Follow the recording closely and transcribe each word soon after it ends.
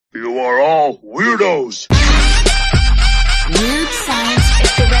You are all weirdos. Weird science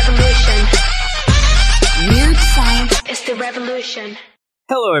is the revolution. Weird science is the revolution.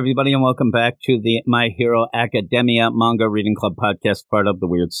 Hello, everybody, and welcome back to the My Hero Academia Manga Reading Club podcast, part of the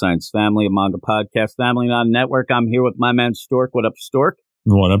Weird Science family, a manga podcast family on network. I'm here with my man Stork. What up, Stork?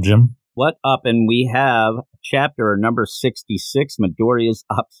 What up, Jim? What up? And we have chapter number 66, Midoriya's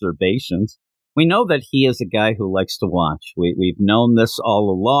Observations. We know that he is a guy who likes to watch. We've known this all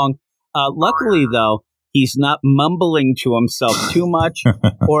along. Luckily, though, he's not mumbling to himself too much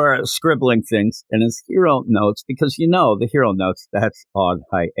or scribbling things in his hero notes, because you know the hero notes, that's on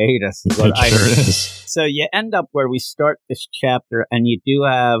hiatus. It sure is. So you end up where we start this chapter, and you do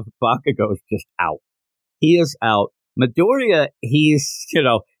have Bakugo just out. He is out. Midoriya, he's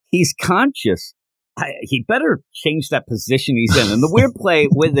conscious. He better change that position he's in. And the weird play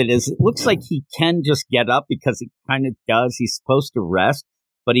with it is it looks like he can just get up because he kind of does. He's supposed to rest,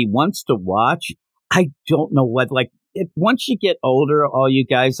 but he wants to watch. I don't know what, once you get older, all you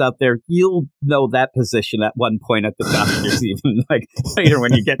guys out there, you'll know that position at one point at the doctor's, even later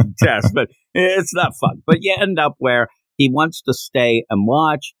when you get to test, but it's not fun. But you end up where he wants to stay and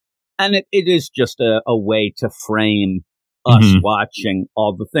watch, and it is just a way to frame us watching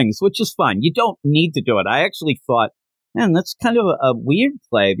all the things, which is fine. You don't need to do it. I actually thought, man, that's kind of a weird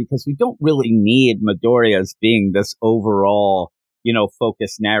play because we don't really need Midoriya as being this overall,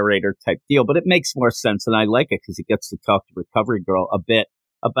 focused narrator type deal, but it makes more sense, and I like it because he gets to talk to Recovery Girl a bit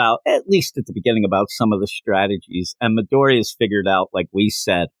about, at least at the beginning, about some of the strategies, and Midoriya's figured out, like we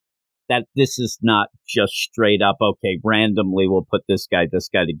said, that this is not just straight up, okay, randomly we'll put this guy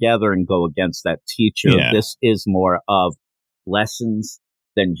together and go against that teacher. Yeah. This is more of lessons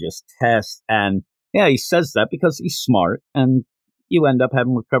than just tests. And yeah, he says that because he's smart, and you end up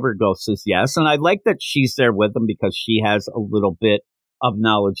having Recovery Girl says yes. And I like that she's there with him because she has a little bit of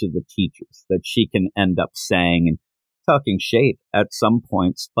knowledge of the teachers that she can end up saying and talking shade at some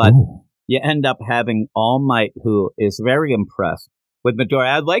points. But you end up having All Might, who is very impressed with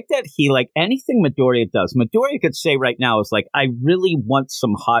Midoriya. I like that he, anything Midoriya does, Midoriya could say right now is I really want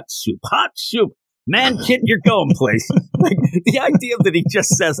some hot soup. Hot soup! Man, kid, you're going place. The idea that he just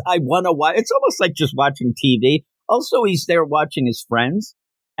says, I want to watch, it's almost like just watching TV. Also, he's there watching his friends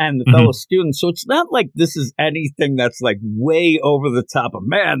and the fellow students. So it's not like this is anything that's way over the top of,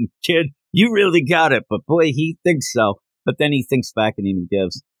 man, kid, you really got it. But boy, he thinks so. But then he thinks back and even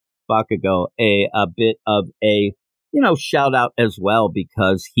gives Bakugo a bit of a, shout out as well,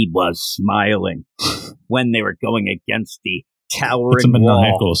 because he was smiling when they were going against the towering It's a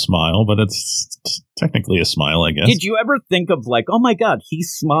maniacal wall. Smile, but it's technically a smile, I guess. Did you ever think of oh my God, he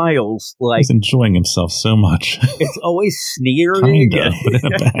smiles he's enjoying himself so much. It's always sneering. Kinda, but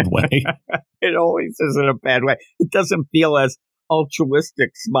in a bad way. It always is in a bad way. It doesn't feel as altruistic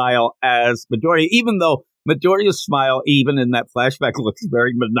smile as Midoriya, even though Midoriya's smile, even in that flashback, looks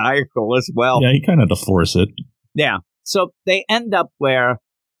very maniacal as well. Yeah, he kind of had to force it. Yeah. So they end up where,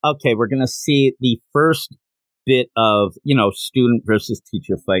 okay, we're going to see the first bit of, student versus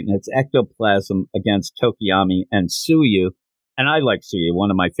teacher fight, and it's Ectoplasm against Tokiyami and Tsuyu. And I like Tsuyu, one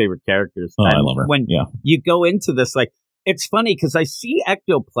of my favorite characters. Oh, and I love her. When yeah. you go into this, it's funny because I see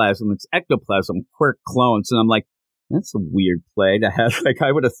Ectoplasm, it's Ectoplasm, Quirk clones, and I'm like, that's a weird play to have.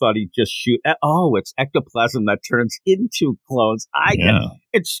 I would have thought he'd just shoot. It's Ectoplasm that turns into clones.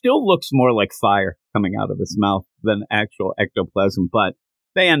 It still looks more like fire coming out of his mouth than actual Ectoplasm, but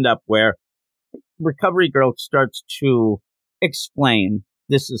they end up where Recovery Girl starts to explain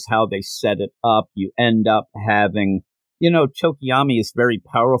this is how they set it up. You end up having, Tokiyami is very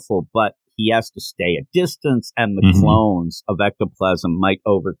powerful, but he has to stay a distance, and the clones of Ectoplasm might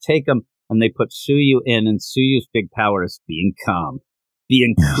overtake him. And they put Tsuyu in, and Tsuyu's big power is being calm,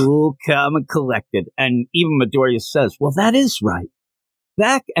 being cool, calm, and collected. And even Midoriya says, well, that is right.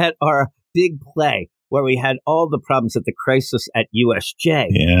 Back at our big play, where we had all the problems at the crisis at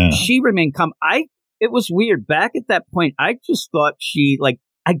USJ, she remained calm. It was weird. Back at that point, I just thought she,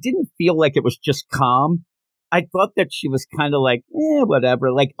 I didn't feel like it was just calm. I thought that she was kind of whatever,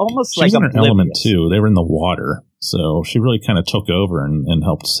 almost She's in her oblivious. element, too. They were in the water, so she really kind of took over and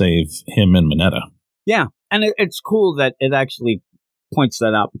helped save him and Mineta. Yeah, and it's cool that it actually points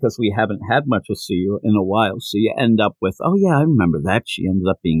that out, because we haven't had much of Tsuyu in a while. So you end up with, oh yeah, I remember that. She ended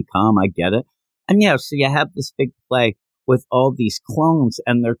up being calm. I get it. And yeah, so you have this big play with all these clones,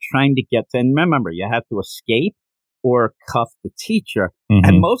 and they're trying to get to, and remember, you have to escape or cuff the teacher.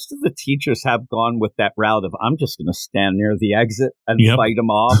 And most of the teachers have gone with that route of, I'm just going to stand near the exit and fight them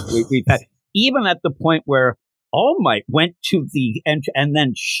off. We've had, even at the point where All Might went to the end and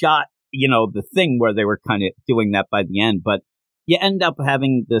then shot, the thing where they were kind of doing that by the end. But you end up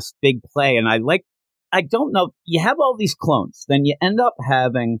having this big play. And I don't know, you have all these clones. Then you end up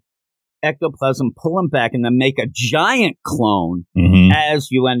having Ectoplasm pull him back and then make a giant clone as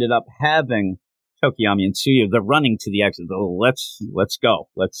you ended up having Tokiyami and Tsuyu. They're running to the exit. Oh, let's go.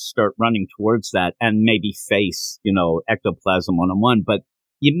 Let's start running towards that and maybe face, Ectoplasm one-on-one. But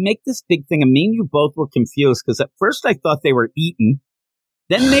you make this big thing. I mean, you both were confused because at first I thought they were eaten.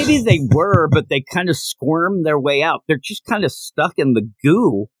 Then maybe they were, but they kind of squirmed their way out. They're just kind of stuck in the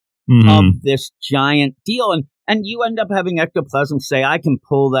goo of this giant deal. And you end up having Ectoplasm say, I can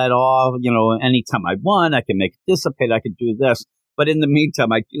pull that off, anytime I want. I can make it dissipate. I can do this. But in the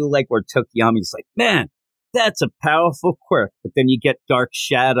meantime, I do like where Tokiyami's like, man, that's a powerful quirk. But then you get Dark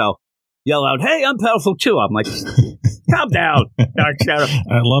Shadow yell out, hey, I'm powerful too. I'm like, calm down, Dark Shadow.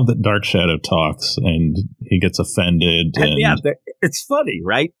 I love that Dark Shadow talks and he gets offended. And yeah, it's funny,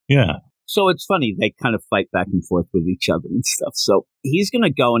 right? Yeah. So it's funny. They kind of fight back and forth with each other and stuff. So he's going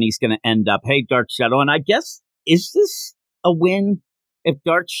to go and he's going to end up, hey, Dark Shadow. And I guess, is this a win if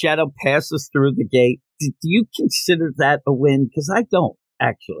Dark Shadow passes through the gate? Do you consider that a win? Because I don't,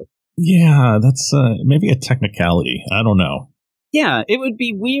 actually. Yeah, that's maybe a technicality. I don't know. Yeah, it would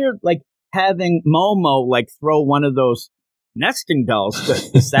be weird, like, having Momo, like, throw one of those nesting dolls.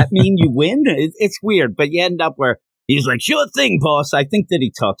 Does that mean you win? It's weird, but you end up where he's like, sure thing, boss. I think that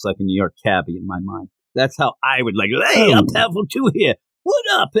he talks like a New York cabbie in my mind. That's how I would like, hey, I'm powerful too here. What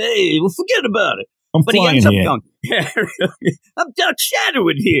up? Hey, well, forget about it. But he ends up going, yeah, I'm Dark Shadow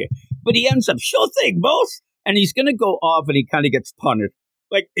in here. But he ends up, sure thing, boss. And he's going to go off and he kind of gets punted.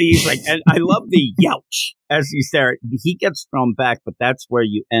 Like, he's like, and I love the youch as he's there. He gets thrown back, but that's where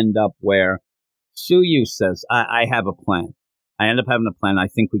you end up where Tsuyu says, I have a plan. I end up having a plan. I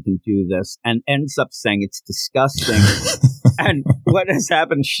think we can do this. And ends up saying it's disgusting. And what has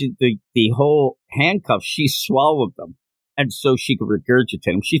happened, the whole handcuffs, she swallowed them. And so she could regurgitate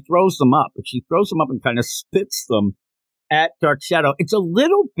them. She throws them up. But she throws them up and kind of spits them at Dark Shadow. It's a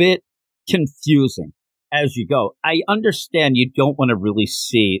little bit confusing as you go. I understand you don't want to really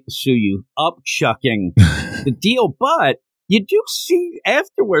see Tsuyu upchucking the deal, but you do see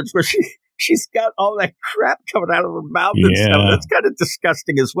afterwards where she's got all that crap coming out of her mouth and stuff. That's kind of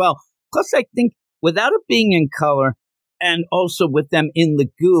disgusting as well. Plus, I think without it being in color and also with them in the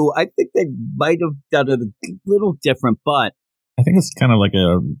goo, I think they might have done it a little different, but I think it's kind of like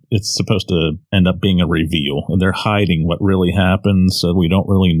it's supposed to end up being a reveal. And they're hiding what really happened, so we don't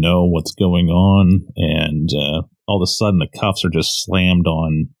really know what's going on. And all of a sudden, the cuffs are just slammed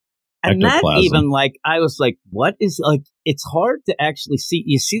on and Ectoplasm. That even, like, I was like, what is, like, it's hard to actually see.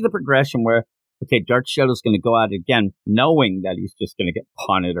 You see the progression where, okay, Dark Shadow's going to go out again, knowing that he's just going to get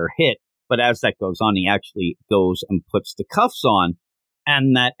punted or hit. But as that goes on, he actually goes and puts the cuffs on.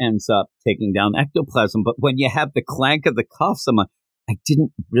 And that ends up taking down Ectoplasm. But when you have the clank of the cuffs, I'm like, I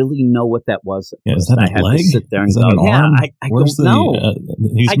didn't really know what that was. Yeah, is that I a leg? To sit there and is that go, an arm? I don't know.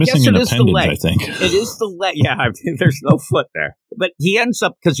 He's missing an appendage, I think. It is the leg. Yeah, there's no foot there. But he ends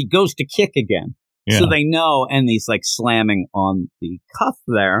up, because he goes to kick again. Yeah. So they know, and he's like slamming on the cuff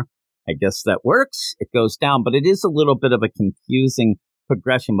there. I guess that works. It goes down. But it is a little bit of a confusing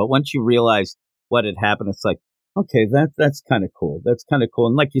progression. But once you realize what had happened, it's like, okay, that's kind of cool. That's kind of cool.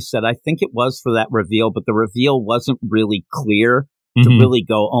 And like you said, I think it was for that reveal, but the reveal wasn't really clear to really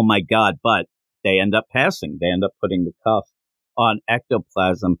go, oh my God. But they end up passing. They end up putting the cuff on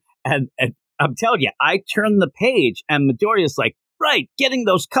Ectoplasm. And I'm telling you, I turned the page and Midoriya's like, right, getting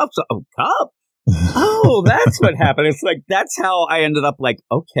those cuffs. Oh, cup? Oh, that's what happened. It's like, that's how I ended up like,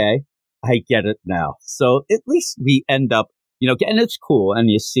 okay, I get it now. So at least we end up, and it's cool.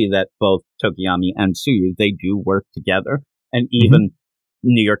 And you see that both Tokiyami and Tsuyu, they do work together. And even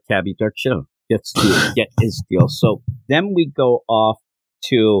New York cabbie Dark Shadow gets to get his deal. So then we go off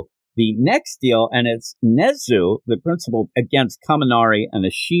to the next deal, and it's Nezu, the principal, against Kaminari and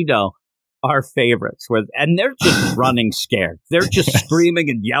Ishido, our favorites. And they're just running scared. They're just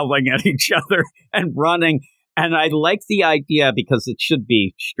screaming and yelling at each other and running. And I like the idea because it should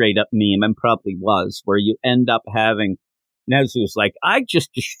be straight up meme, and probably was, where you end up having Nezu's like, I just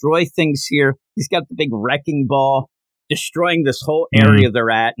destroy things here. He's got the big wrecking ball, destroying this whole area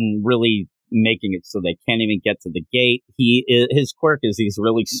they're at and really making it so they can't even get to the gate. His quirk is he's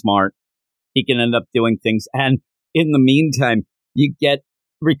really smart. He can end up doing things. And in the meantime, you get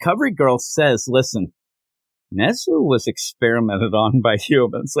Recovery Girl says, listen, Nezu was experimented on by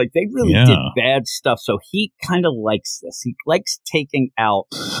humans. Like, they really did bad stuff. So he kind of likes this. He likes taking out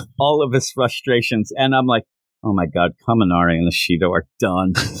all of his frustrations. And I'm like, oh my God, Kaminari and Ishido are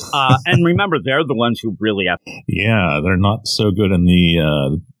done. And remember, they're the ones who really have. Yeah, they're not so good in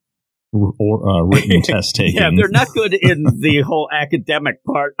the written test taking. Yeah, they're not good in the whole academic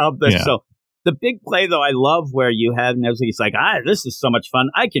part of this. Yeah. So the big play, though, I love where you have Nestle. He's like, this is so much fun.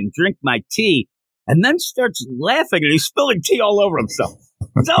 I can drink my tea. And then starts laughing, and he's spilling tea all over himself.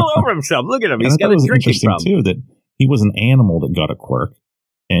 It's all over himself. Look at him. He's got a drinking problem. Too, that he was an animal that got a quirk,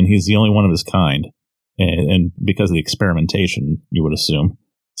 and he's the only one of his kind. And because of the experimentation, you would assume.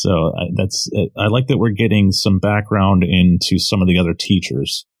 So I like that we're getting some background into some of the other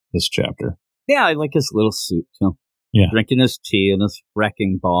teachers this chapter. Yeah, I like his little suit, too. Yeah. Drinking his tea and his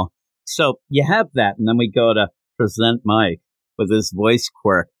wrecking ball. So you have that, and then we go to present Mike with his voice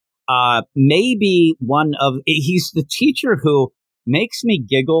quirk. Maybe he's the teacher who makes me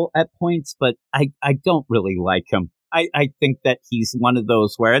giggle at points, but I don't really like him. I think that he's one of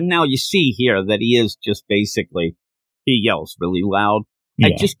those where, and now you see here that he is just basically, he yells really loud. Yeah.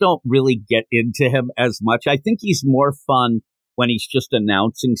 I just don't really get into him as much. I think he's more fun when he's just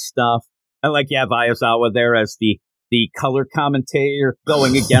announcing stuff. I like you have Ayazawa there as the color commentator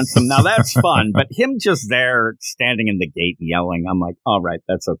going against him. Now that's fun, but him just there standing in the gate and yelling, I'm like, all right,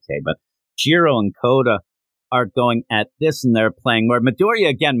 that's okay. But Jiro and Koda are going at this, and they're playing where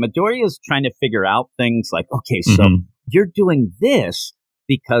Midoriya is trying to figure out things like, okay, so you're doing this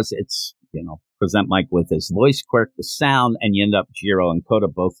because it's, present Mike with his voice quirk, the sound, and you end up Jiro and Koda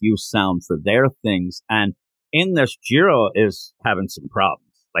both use sound for their things. And in this, Jiro is having some problems.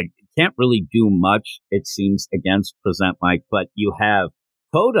 Like, can't really do much, it seems, against present Mike, but you have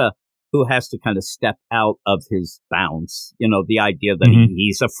Koda who has to kind of step out of his bounds. The idea that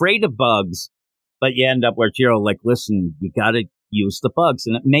he's afraid of bugs, but you end up where Jiro like, listen, you got to use the bugs.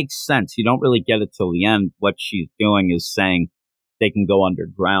 And it makes sense. You don't really get it till the end. What she's doing is saying they can go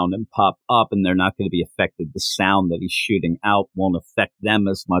underground and pop up and they're not going to be affected. The sound that he's shooting out won't affect them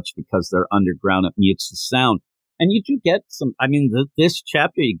as much because they're underground. It mutes the sound. And you do get this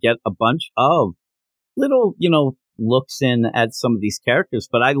chapter, you get a bunch of little, looks in at some of these characters.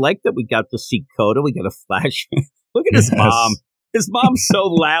 But I like that we got to see Koda. We got a flash. Look at his mom. His mom's so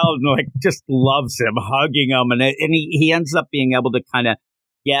loud and just loves him, hugging him. And he ends up being able to kind of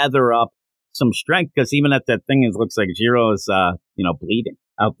gather up some strength because even at that thing, it looks like Jiro is, bleeding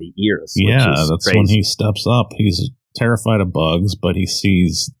out the ears. Yeah, that's crazy. When he steps up. He's terrified of bugs, but he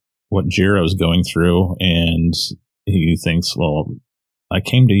sees what Jiro's going through, and he thinks, well, I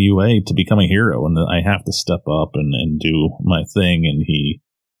came to UA to become a hero, and I have to step up and do my thing. And he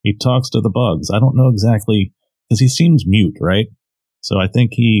talks to the bugs. I don't know exactly, because he seems mute, right? So I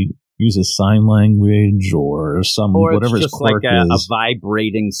think he uses sign language or whatever his quirk is. It's a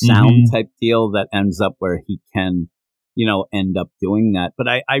vibrating sound type deal that ends up where he can, end up doing that. But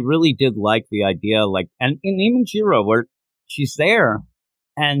I really did like the idea, and even Jiro, where she's there,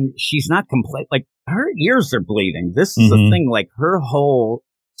 and she's not complaining. Like, her ears are bleeding. This is the thing. Like, her whole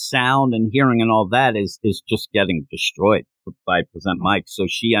sound and hearing and all that is just getting destroyed by present Mike. So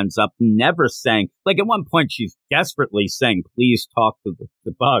she ends up never saying, like, at one point she's desperately saying, please talk to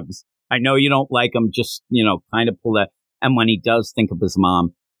the bugs. I know you don't like them. Just, kind of pull that. And when he does think of his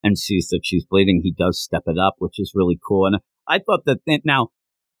mom and sees that she's bleeding, he does step it up, which is really cool. And I thought that now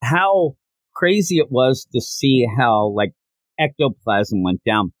how crazy it was to see how ectoplasm went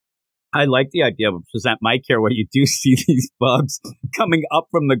down. I like the idea of present Mike here where you do see these bugs coming up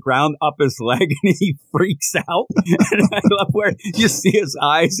from the ground up his leg and he freaks out. And I love where you see his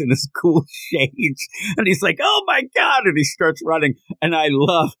eyes in his cool shades and he's like, oh my God. And he starts running. And I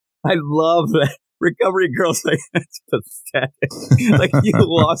love that Recovery Girl's like, that's pathetic. Like, you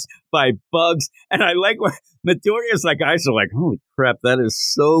lost by bugs. And I like where Midoriya's eyes are like, holy crap, that is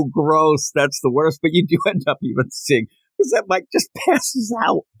so gross. That's the worst. But you do end up even seeing that Mike just passes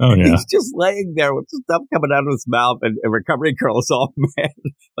out. Oh, yeah. He's just laying there with stuff coming out of his mouth, and Recovery Girl is all mad.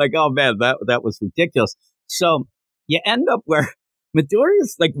 Oh man, that was ridiculous. So you end up where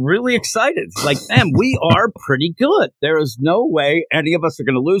Midoriya's really excited. Man, we are pretty good. There is no way any of us are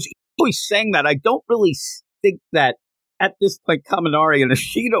going to lose. He's saying that. I don't really think that at this point Kaminari and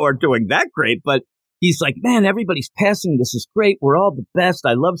Ishido are doing that great, but he's like, man, everybody's passing. This is great. We're all the best.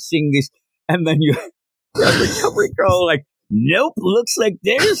 I love seeing these. And then you Recovery Girl, nope, looks like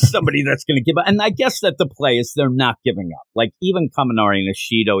there's somebody that's going to give up. And I guess that the play is they're not giving up. Even Kaminari and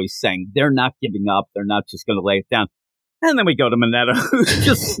Ishido, he's saying they're not giving up. They're not just going to lay it down. And then we go to Mineta, who's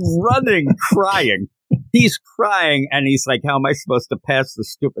just running, crying. He's crying, and he's like, how am I supposed to pass the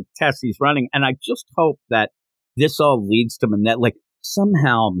stupid test? He's running. And I just hope that this all leads to Mineta.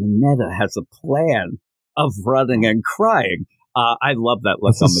 Somehow Mineta has a plan of running and crying. I love that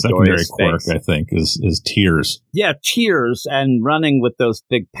look That's a on secondary Midoriya's quirk, face. I think, is tears. Yeah, cheers and running with those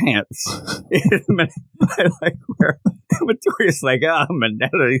big pants. I like where Midoriya's like, oh,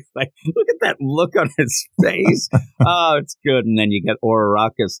 Mineta. He's like, look at that look on his face. Oh, it's good. And then you get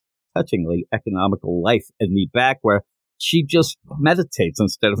Uraraka's touchingly economical life in the back where she just meditates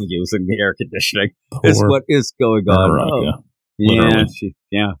instead of using the air conditioning. Is what is going on. Oh,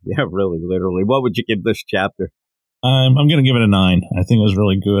 yeah, really, literally. What would you give this chapter? I'm going to give it a 9. I think it was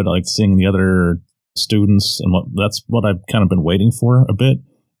really good. I liked seeing the other students, and that's what I've kind of been waiting for a bit.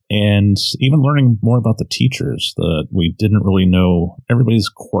 And even learning more about the teachers that we didn't really know everybody's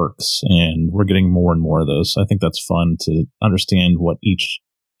quirks, and we're getting more and more of those. So I think that's fun to understand what each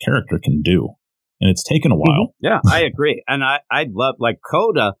character can do. And it's taken a while. Yeah, I agree. And I love, like,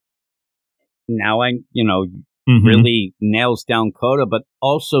 Koda. Now really nails down Koda, but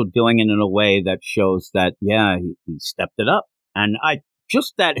also doing it in a way that shows that, he stepped it up. And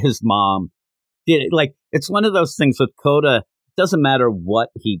just that his mom did it. Like, it's one of those things with Koda, doesn't matter what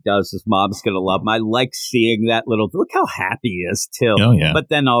he does, his mom's going to love him. I like seeing that look how happy he is, too. Oh, yeah. But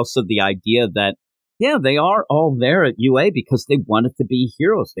then also the idea that, they are all there at UA because they wanted to be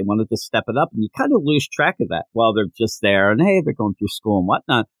heroes. They wanted to step it up. And you kind of lose track of that while they're just there and, hey, they're going through school and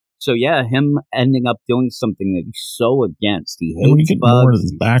whatnot. So, him ending up doing something that he's so against. He hates and when you get bugs. more of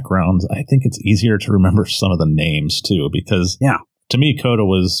his backgrounds, I think it's easier to remember some of the names, too, because to me, Koda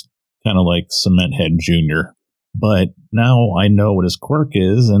was kind of like Cement Head Jr., but now I know what his quirk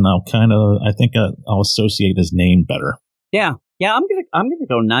is, and I think I'll associate his name better. Yeah, I'm gonna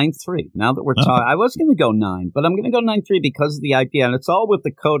go 9-3. Now that we're talking, I was gonna go 9, but I'm gonna go 9-3 because of the idea, and it's all with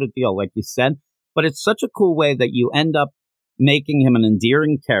the Koda deal, like you said. But it's such a cool way that you end up making him an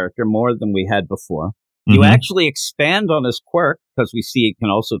endearing character more than we had before. You actually expand on his quirk because we see he can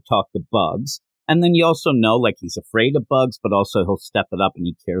also talk to bugs. And then you also know, like, he's afraid of bugs, but also he'll step it up and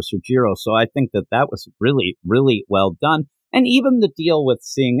he cares for Jiro. So I think that was really, really well done. And even the deal with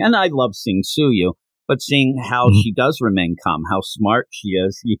seeing, and I love seeing Suyu, but seeing how she does remain calm, how smart she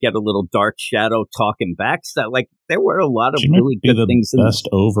is. You get a little Dark Shadow talking back. So, like, there were a lot of really good things. She might be the best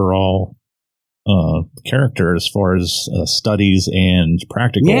overall character as far as studies and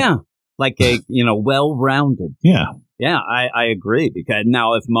practical. Yeah, like a well-rounded. Yeah, I agree. Because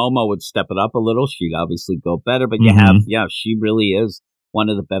now, if Momo would step it up a little, she'd obviously go better. But you have, she really is one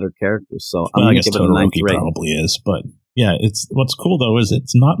of the better characters. So I'm going to give it a 9-3. Probably is, but it's what's cool though is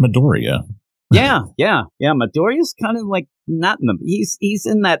it's not Midoriya. Yeah. Midoriya's kind of like not in the. He's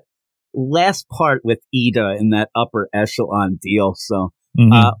in that last part with Ida in that upper echelon deal. So.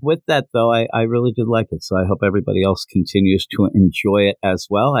 With that, though, I really did like it, so I hope everybody else continues to enjoy it as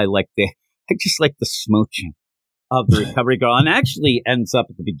well. I just like the smooching of the recovery girl, and actually ends up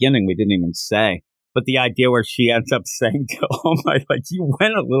at the beginning, we didn't even say, but the idea where she ends up saying to like, you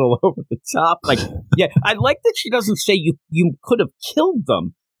went a little over the top. Like, I like that she doesn't say you could have killed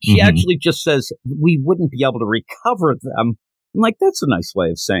them. She actually just says, we wouldn't be able to recover them. I'm like, that's a nice way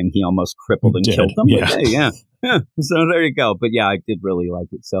of saying he almost crippled and killed them. Yeah. But, hey, so there you go. But I did really like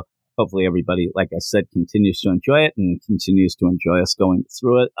it. So hopefully everybody, like I said, continues to enjoy it and continues to enjoy us going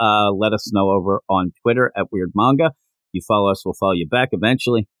through it. Let us know over on Twitter at Weird Manga. You follow us, we'll follow you back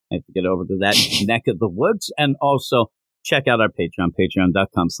eventually. I have to get over to that neck of the woods. And also check out our Patreon,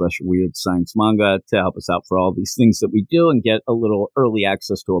 patreon.com/Weird Science Manga, to help us out for all these things that we do and get a little early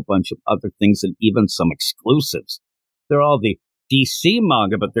access to a bunch of other things and even some exclusives. They're all the DC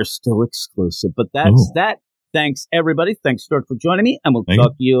manga, but they're still exclusive. But that's that. Thanks, everybody. Thanks, Stuart, for joining me, and we'll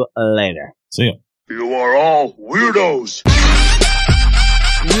talk to you later. See ya. You are all weirdos.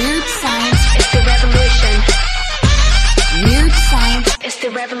 Weird science is the revolution. Weird science is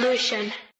the revolution.